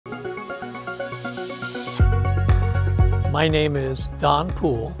My name is Don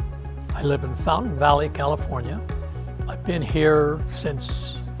Poole. I live in Fountain Valley, California. I've been here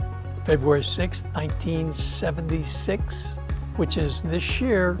since February 6, 1976, which is this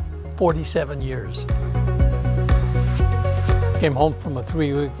year 47 years. Came home from a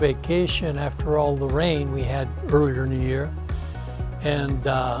 3-week vacation after all the rain we had earlier in the year, and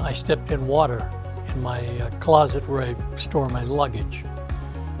I stepped in water in my closet where I store my luggage.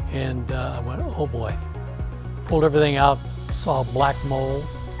 And I went, oh boy. Pulled everything out, saw a black mole.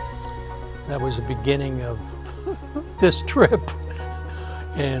 That was the beginning of this trip.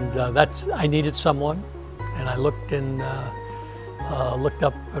 And I needed someone. And I looked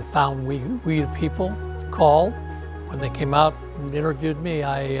up and found We the People, called. When they came out and interviewed me,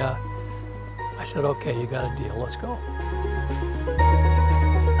 I said, okay, you got a deal, let's go.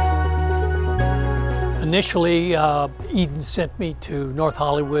 Initially, Eden sent me to North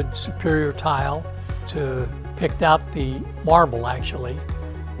Hollywood Superior Tile to pick out the marble, actually,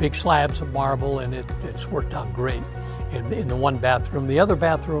 big slabs of marble, and it's worked out great in the one bathroom. The other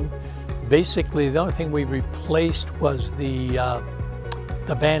bathroom, basically, the only thing we replaced was the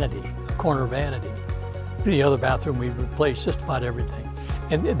vanity, the corner vanity. The other bathroom, we replaced just about everything,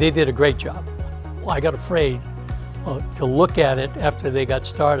 and they did a great job. Well, I got afraid to look at it after they got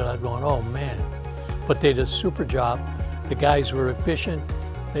started. I was going, oh man. But they did a super job. The guys were efficient.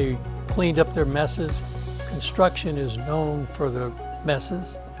 They cleaned up their messes. Construction is known for their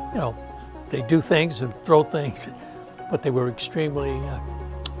messes. You know, they do things and throw things, but they were extremely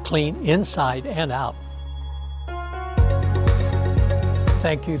clean inside and out.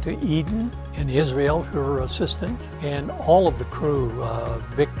 Thank you to Eden and Israel, her assistant, and all of the crew.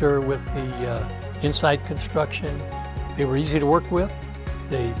 Victor with the inside construction. They were easy to work with.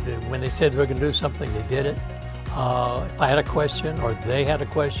 When they said we're going to do something, they did it. If I had a question or they had a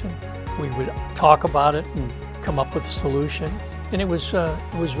question, we would talk about it and come up with a solution. And it was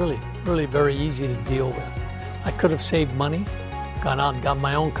really, really very easy to deal with. I could have saved money, gone out and got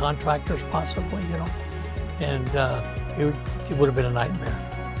my own contractors possibly, you know, and it would have been a nightmare.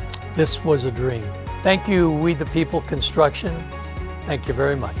 This was a dream. Thank you, We the People Construction. Thank you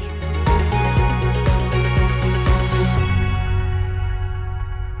very much.